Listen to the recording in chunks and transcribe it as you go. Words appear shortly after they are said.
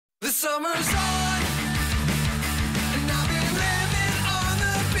'cause summer's on. And I've been living on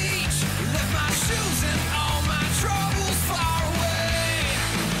the beach. Left my shoes and all my troubles far away.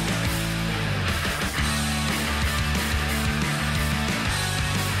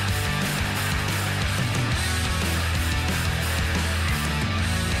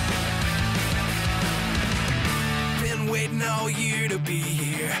 Been waiting all year to be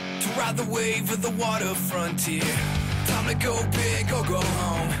here, to ride the wave of the water frontier. Time to go big or go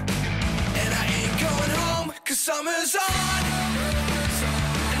home. And I ain't going home, 'cause summer's on.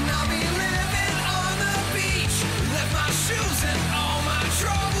 And I'll be living on the beach. Left my shoes and all my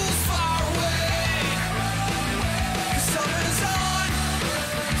troubles far away. 'Cause summer's on.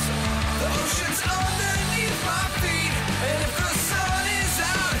 The ocean's underneath my feet. And if the sun is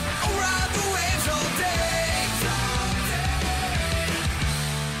out, I'll ride the waves all day.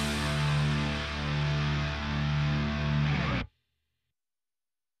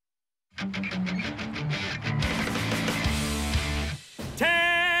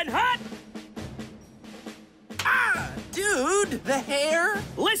 Dude, the hair?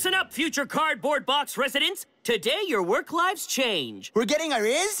 Listen up, future cardboard box residents. Today, your work lives change. We're getting our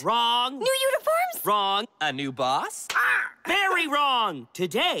is? Wrong. New uniforms? Wrong. A new boss? Very wrong.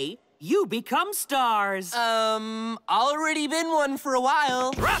 Today, you become stars. Already been one for a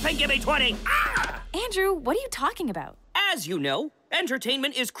while. Drop and give me 20. Andrew, what are you talking about? As you know,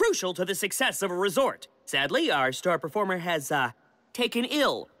 entertainment is crucial to the success of a resort. Sadly, our star performer has, taken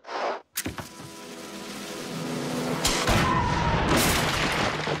ill.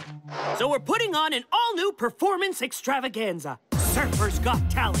 So we're putting on an all-new performance extravaganza, Surfer's Got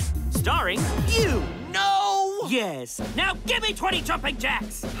Talent, starring you. No! Yes. Now give me 20 jumping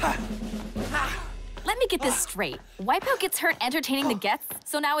jacks. Let me get this straight. Wipeout gets hurt entertaining the guests,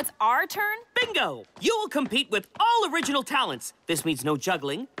 so now it's our turn? Bingo! You will compete with all original talents. This means no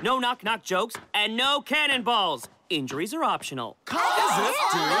juggling, no knock-knock jokes, and no cannonballs. Injuries are optional.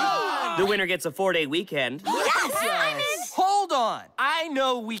 The winner gets a 4-day weekend. Yes! Hold on. I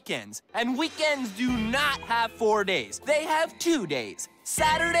know weekends, and weekends do not have 4 days. They have 2 days.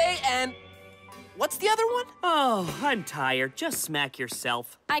 Saturday and... what's the other one? Oh, I'm tired. Just smack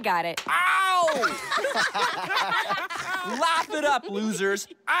yourself. I got it. Ow! Laugh it up, losers.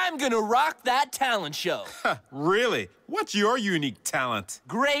 I'm gonna rock that talent show. Really? What's your unique talent?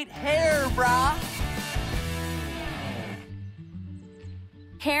 Great hair, brah.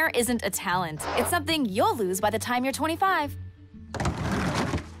 Hair isn't a talent. It's something you'll lose by the time you're 25.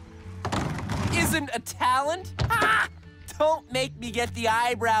 Isn't a talent? Ah! Don't make me get the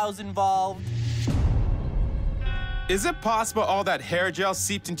eyebrows involved. Is it possible all that hair gel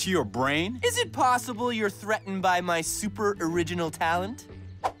seeped into your brain? Is it possible you're threatened by my super original talent?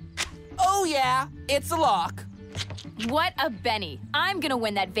 Oh yeah, it's a lock. What a Benny. I'm gonna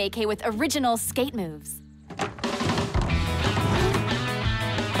win that vacay with original skate moves.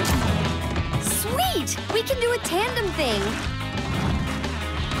 Sweet! We can do a tandem thing.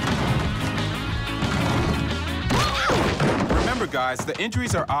 Remember, guys, the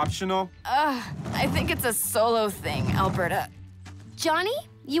injuries are optional. I think it's a solo thing, Alberta. Johnny,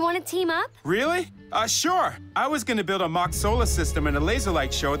 you want to team up? Really? Sure. I was going to build a mock solar system and a laser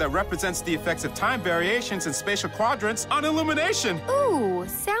light show that represents the effects of time variations and spatial quadrants on illumination. Ooh,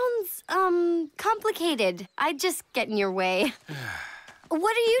 sounds, complicated. I'd just get in your way.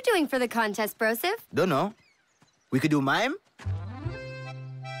 What are you doing for the contest, Broseph? Don't know. We could do mime?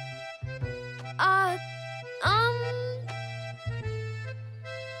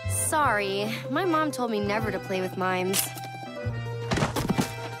 Sorry. My mom told me never to play with mimes.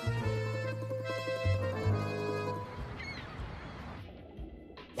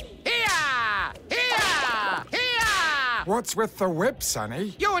 What's with the whip,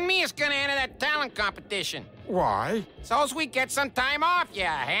 Sonny? You and me is gonna enter that talent competition. Why? So's we get some time off, ya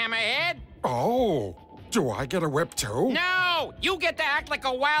hammerhead. Oh, do I get a whip too? No! You get to act like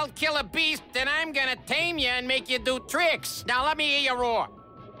a wild killer beast, then I'm gonna tame you and make you do tricks. Now let me hear you roar.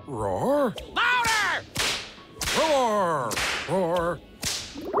 Roar? Louder! Roar! Roar!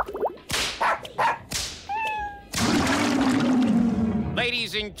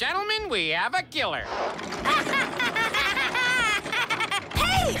 Ladies and gentlemen, we have a killer.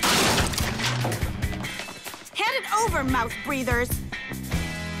 Hey! Hand it over, mouth breathers.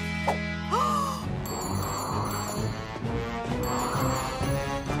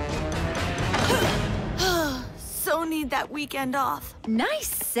 So need that weekend off. Nice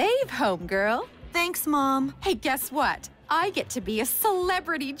save, homegirl. Thanks, Mom. Hey, guess what? I get to be a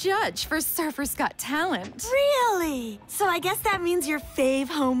celebrity judge for Surfer's Got Talent. Really? So I guess that means your fave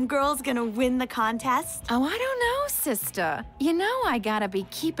homegirl's gonna win the contest? Oh, I don't know, sister. You know I gotta be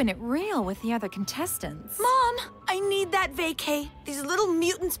keeping it real with the other contestants. Mom, I need that vacay. These little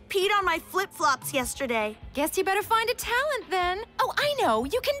mutants peed on my flip-flops yesterday. Guess you better find a talent then. Oh, I know,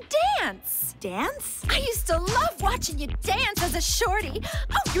 you can dance. Dance? I used to love watching you dance as a shorty.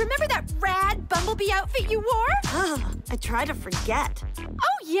 Oh, you remember that rad bumblebee outfit you wore? Ugh, I try to forget.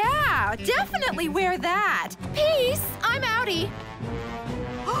 Oh, yeah, definitely wear that. Peace, I'm outie.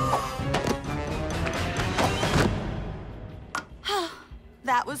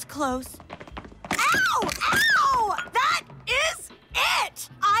 That was close. Ow! Ow! That is it!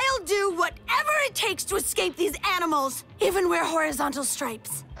 I'll do whatever it takes to escape these animals, even wear horizontal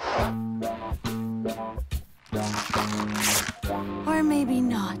stripes. Or maybe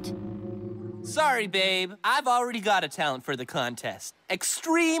not. Sorry, babe. I've already got a talent for the contest.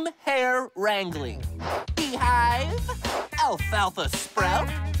 Extreme hair wrangling. Beehive. Alfalfa sprout.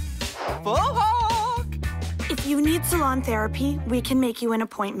 Mohawk. If you need salon therapy, we can make you an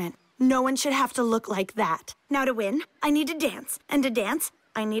appointment. No one should have to look like that. Now to win, I need to dance. And to dance,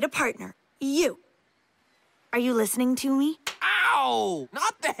 I need a partner. You. Are you listening to me? Ow!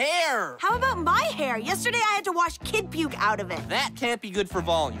 Not the hair! How about my hair? Yesterday I had to wash kid puke out of it. That can't be good for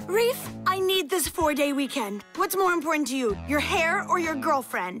volume. Reef, I need this 4-day weekend. What's more important to you, your hair or your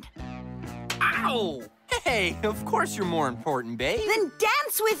girlfriend? Ow! Hey, of course you're more important, babe. Then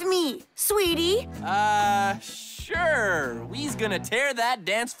dance with me, sweetie. Sure. We's gonna tear that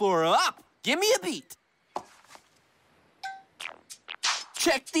dance floor up. Give me a beat.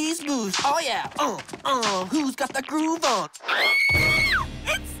 Check these moves. Oh, yeah. Who's got the groove on?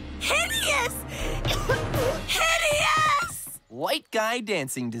 It's hideous! Hideous! White guy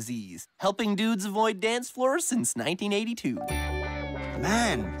dancing disease. Helping dudes avoid dance floors since 1982.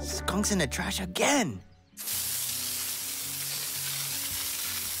 Man, skunk's in the trash again.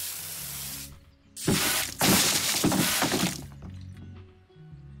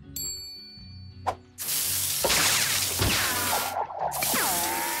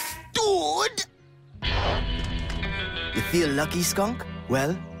 Dude! You feel lucky, skunk?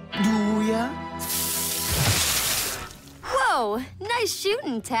 Well, do ya? Whoa, nice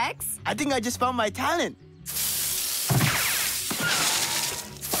shooting, Tex. I think I just found my talent.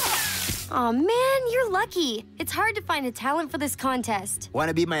 Aw, man, you're lucky. It's hard to find a talent for this contest.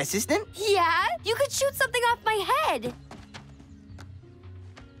 Wanna be my assistant? Yeah? You could shoot something off my head.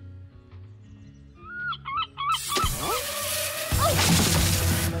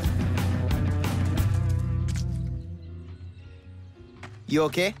 You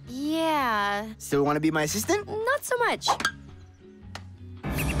okay? Yeah. Still wanna be my assistant? Not so much.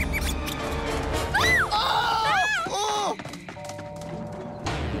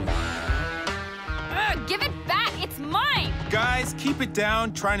 Give it back! It's mine! Guys, keep it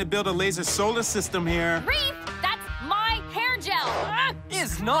down. Trying to build a laser solar system here. Reef, that's my hair gel!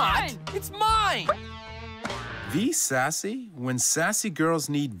 It's not. It's mine. V sassy? When sassy girls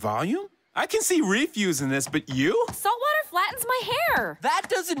need volume? I can see Reef using this, but you? Saltwater flattens my hair! That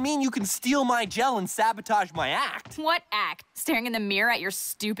doesn't mean you can steal my gel and sabotage my act. What act? Staring in the mirror at your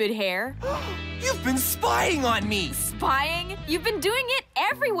stupid hair? You've been spying on me! Spying? You've been doing it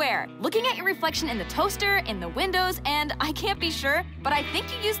everywhere! Looking at your reflection in the toaster, in the windows, and I can't be sure, but I think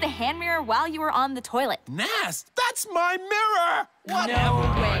you used the hand mirror while you were on the toilet. Nast, that's my mirror! Whatever. No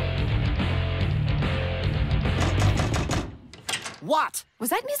way. What? Was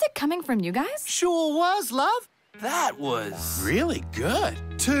that music coming from you guys? Sure was, love. That was Really good.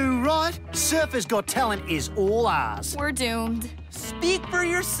 Too right. Surfer's Got Talent is all ours. We're doomed. Speak for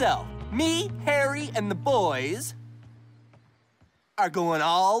yourself. Me, Harry, and the boys are going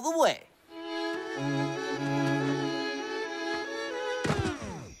all the way.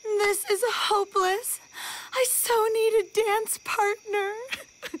 This is hopeless. I so need a dance partner.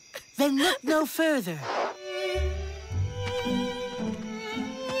 Then look no further.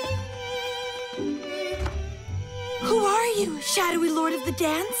 Who are you, shadowy lord of the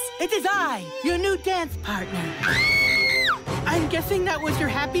dance? It is I, your new dance partner. I'm guessing that was your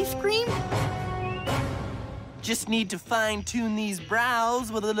happy scream? Just need to fine-tune these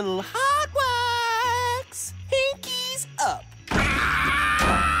brows with a little hot wax. Hinkies up.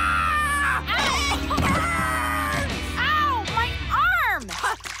 Ow! My arm!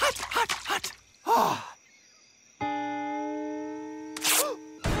 Hot, hot, hot, hot. Oh.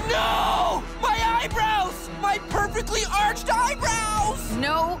 No! My eyebrows! My perfectly arched eyebrows!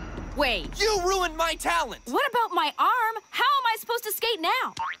 No way. You ruined my talent! What about my arm? How am I supposed to skate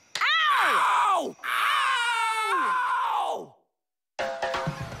now? Ow! Ow! Ow!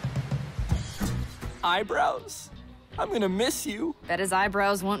 Eyebrows? I'm gonna miss you. Bet his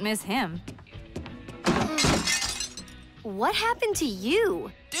eyebrows won't miss him. What happened to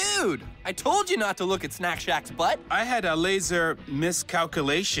you? Dude, I told you not to look at Snack Shack's butt. I had a laser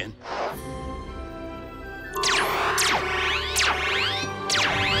miscalculation.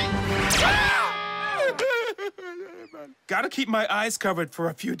 Gotta keep my eyes covered for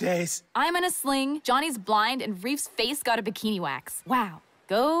a few days. I'm in a sling, Johnny's blind, and Reef's face got a bikini wax. Wow,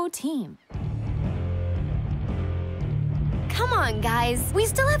 go team. Come on, guys. We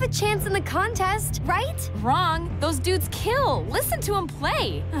still have a chance in the contest, right? Wrong. Those dudes kill. Listen to them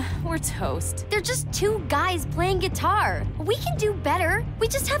play. We're toast. They're just two guys playing guitar. We can do better. We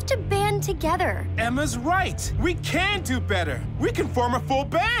just have to band together. Emma's right. We can do better. We can form a full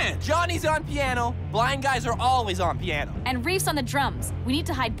band. Johnny's on piano. Blind guys are always on piano. And Reef's on the drums. We need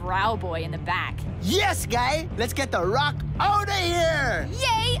to hide Brow Boy in the back. Yes, guy. Let's get the rock out of here.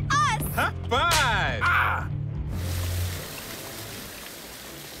 Yay, us! High five! Ah!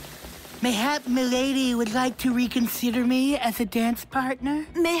 Mayhap Milady would like to reconsider me as a dance partner?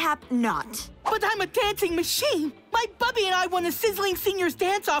 Mayhap not. But I'm a dancing machine. My Bubby and I won a sizzling seniors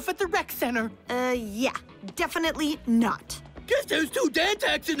dance-off at the rec center. Yeah, definitely not. Guess there's 2 dance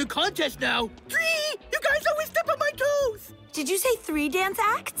acts in the contest now. 3! You guys always step on my toes. Did you say 3 dance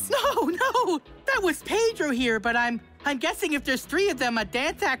acts? No. That was Pedro here, but I'm guessing if there's 3 of them, a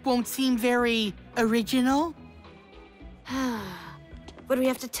dance act won't seem very original. What do we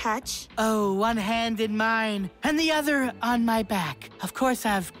have to touch? Oh, one hand in mine, and the other on my back. Of course,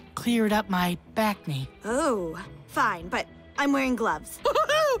 I've cleared up my back knee. Oh, fine, but I'm wearing gloves.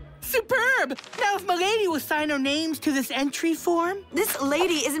 Superb! Now, if Milady will sign our names to this entry form? This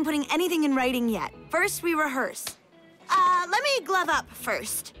lady isn't putting anything in writing yet. First, we rehearse. Let me glove up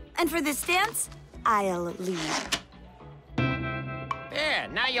first. And for this dance, I'll lead. There,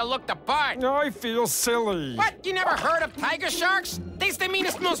 now you look the part. I feel silly. What? You never heard of tiger sharks? They's the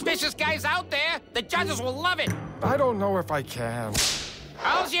meanest, most vicious guys out there. The judges will love it. I don't know if I can.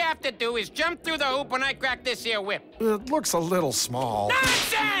 All you have to do is jump through the hoop when I crack this here whip. It looks a little small.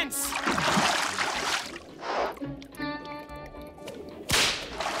 Nonsense!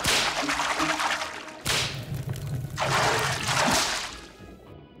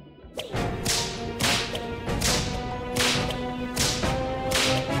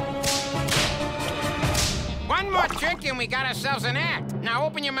 One more trick and we got ourselves an act. Now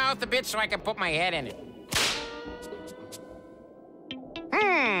open your mouth a bit so I can put my head in it.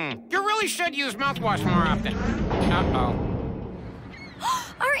 You really should use mouthwash more often. Uh-oh.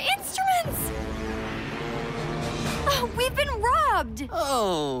 Our instruments! Oh, we've been robbed!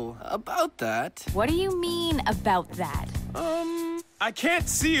 Oh, about that. What do you mean about that? I can't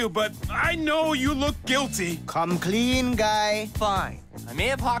see you, but I know you look guilty. Come clean, guy. Fine. I may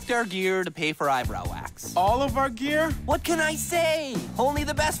have hawked our gear to pay for eyebrow wax. All of our gear? What can I say? Only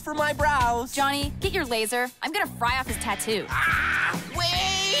the best for my brows. Johnny, get your laser. I'm gonna fry off his tattoo. Ah,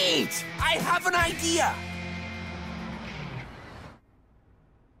 wait! I have an idea.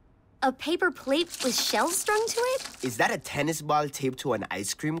 A paper plate with shells strung to it? Is that a tennis ball taped to an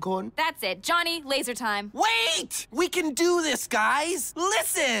ice cream cone? That's it. Johnny, laser time. Wait! We can do this, guys!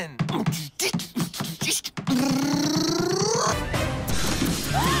 Listen!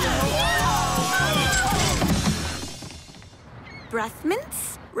 Breath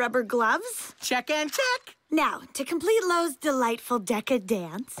mints? Rubber gloves? Check and check. Now, to complete Lowe's delightful Deca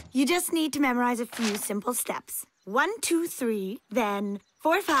dance, you just need to memorize a few simple steps. 1, 2, 3, then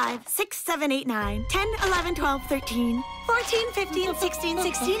 4, 5, 6, 7, 8, 9, 10, 11, 12, 13, 14, 15, 16,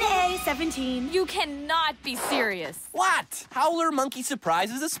 16A, 17. You cannot be serious. What? Howler Monkey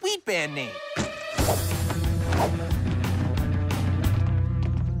Surprise is a sweet band name.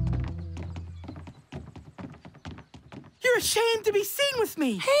 You're ashamed to be seen with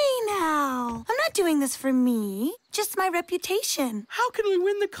me. Hey, now. I'm not doing this for me. Just my reputation. How can we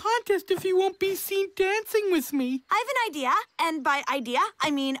win the contest if you won't be seen dancing with me? I have an idea, and by idea,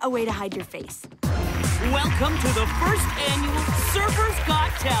 I mean a way to hide your face. Welcome to the first annual Surfers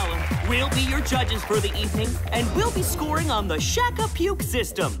Got Talent. We'll be your judges for the evening, and we'll be scoring on the Shaka Puke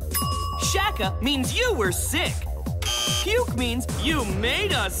system. Shaka means you were sick. Puke means you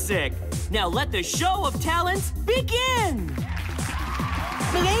made us sick. Now let the show of talents begin!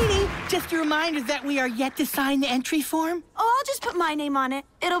 Milady, just a reminder that we are yet to sign the entry form. Oh, I'll just put my name on it.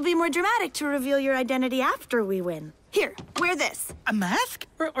 It'll be more dramatic to reveal your identity after we win. Here, wear this. A mask?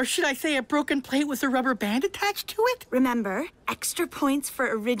 Or should I say a broken plate with a rubber band attached to it? Remember, extra points for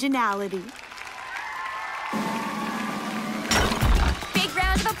originality. Big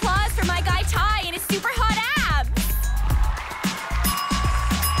round of applause for my guy Ty and his super hot abs.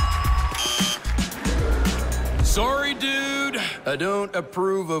 I don't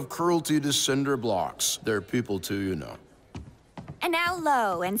approve of cruelty to cinder blocks. They're people too, you know. And now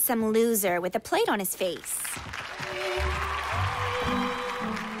low and some loser with a plate on his face.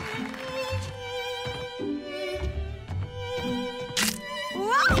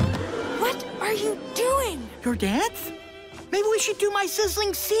 Whoa! What are you doing? Your dance? Maybe we should do my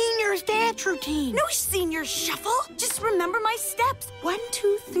sizzling seniors dance routine. No senior shuffle. Just remember my steps. 1,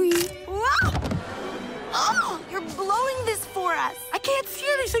 2, 3. Whoa! Oh, you're blowing this for us. I can't see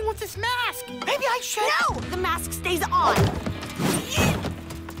anything with this mask. Maybe I should. No, the mask stays on.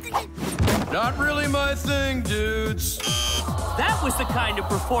 Not really my thing, dudes. That was the kind of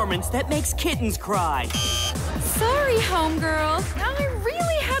performance that makes kittens cry. Sorry, homegirl. I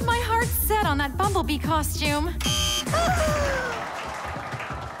really had my heart set on that bumblebee costume.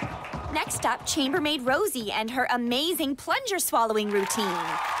 Next up, chambermaid Rosie and her amazing plunger swallowing routine.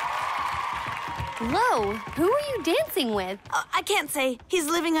 Lo, who are you dancing with? I can't say. He's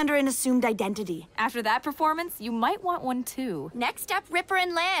living under an assumed identity. After that performance, you might want one too. Next up, Ripper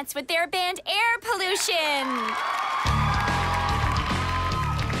and Lance with their band Air Pollution.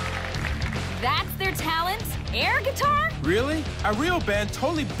 That's their talent? Air guitar? Really? A real band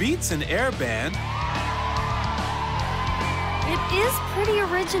totally beats an air band. It is pretty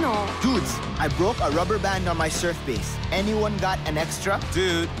original. Dudes, I broke a rubber band on my surf bass. Anyone got an extra?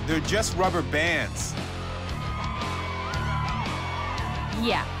 Dude, they're just rubber bands.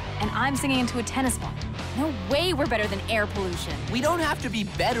 Yeah, and I'm singing into a tennis ball. No way we're better than Air Pollution. We don't have to be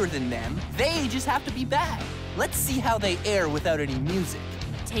better than them. They just have to be bad. Let's see how they air without any music.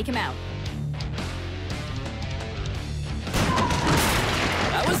 Take him out.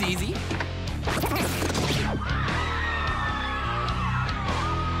 That was easy.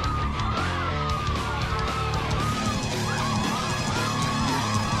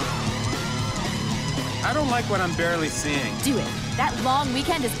 I don't like what I'm barely seeing. Do it. That long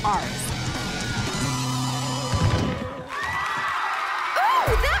weekend is ours.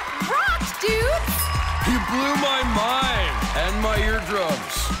 Ooh, that rocked, dudes! You blew my mind and my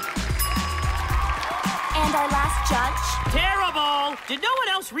eardrums. And our last judge? Terrible! Did no one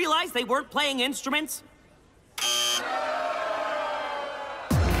else realize they weren't playing instruments?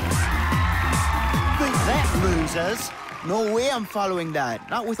 Think that, losers. No way I'm following that.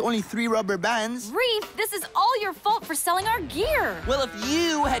 Not with only 3 rubber bands. Reef, this is all your fault for selling our gear. Well, if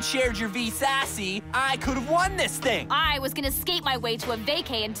you had shared your V sassy, I could have won this thing. I was gonna skate my way to a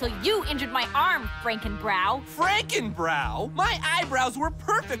vacay until you injured my arm, Frankenbrow. Frankenbrow? My eyebrows were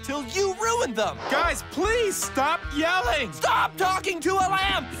perfect till you ruined them. Guys, please stop yelling. Stop talking to a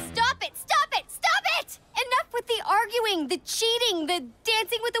lamp. Stop it! Stop it! Stop it! Enough with the arguing, the cheating, the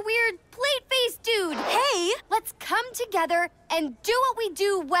dancing with the weird plate-faced dude. Hey! Let's come together and do what we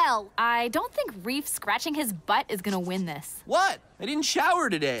do well. I don't think Reef scratching his butt is gonna win this. What? I didn't shower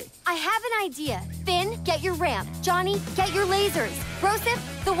today. I have an idea. Finn, get your ramp. Johnny, get your lasers. Broseph,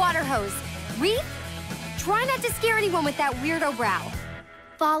 the water hose. Reef, try not to scare anyone with that weirdo brow.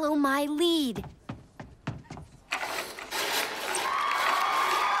 Follow my lead.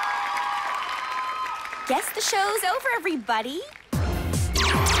 Guess the show's over, everybody. Come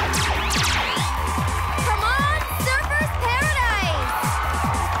on, Surfer's Paradise!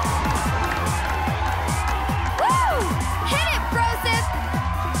 Woo! Hit it, Broseph!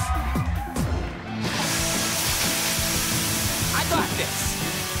 I got this.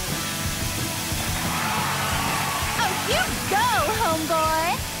 Oh, you go,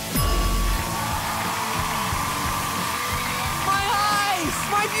 homeboy! My eyes!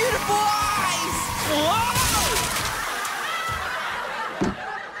 My beautiful eyes! Whoa!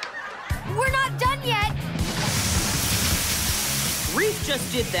 We're not done yet! Reef just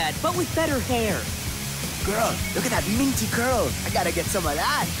did that, but with better hair. Girl, look at that minty curl. I gotta get some of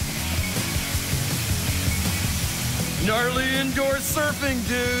that. Gnarly indoor surfing,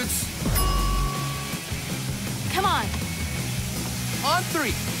 dudes. Come on. On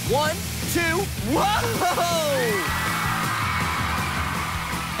 3. 1, 2, whoa!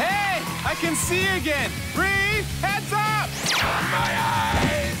 Hey, I can see again. Reef, heads up! My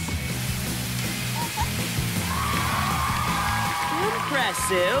eyes!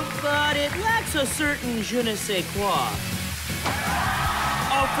 Impressive, but it lacks a certain je ne sais quoi.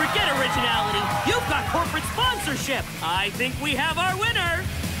 Oh, forget originality. You've got corporate sponsorship. I think we have our winner.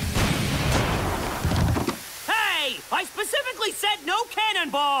 Hey, I specifically said no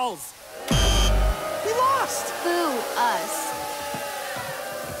cannonballs. We lost. Boo us.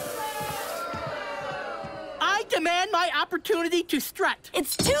 I demand my opportunity to strut.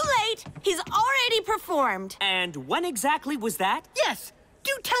 It's too late. He's already performed. And when exactly was that? Yes.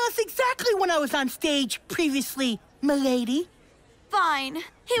 Do tell us exactly when I was on stage previously, milady. fine.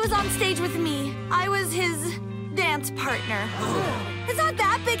 He was on stage with me. I was his dance partner. It's not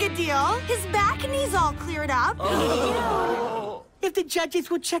that big a deal. His back and knees all cleared up. If the judges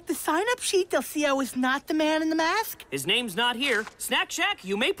would check the sign-up sheet, they'll see I was not the man in the mask. His name's not here. Snack Shack,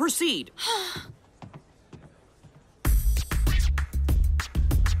 you may proceed.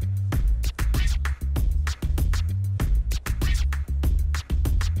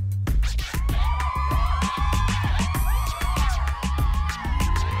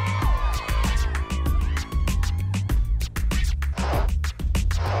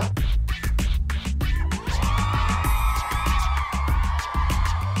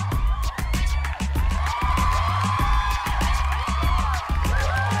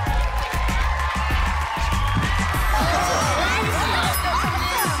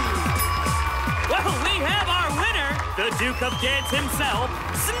 The Duke of Dance himself,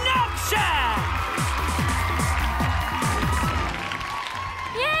 Snack Shack!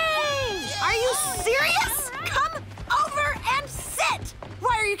 Yay! Are you serious? Come over and sit!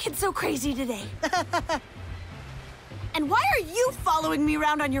 Why are you kids so crazy today? And why are you following me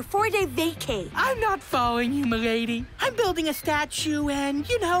around on your 4-day vacay? I'm not following you, milady. I'm building a statue and,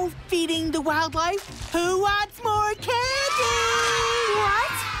 you know, feeding the wildlife. Who wants more candy?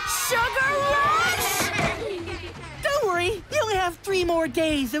 What? Sugar Rush? Don't worry, you only have 3 more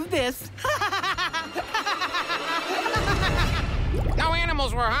days of this. No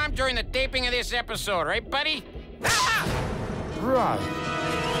animals were harmed during the taping of this episode, right, buddy? Right.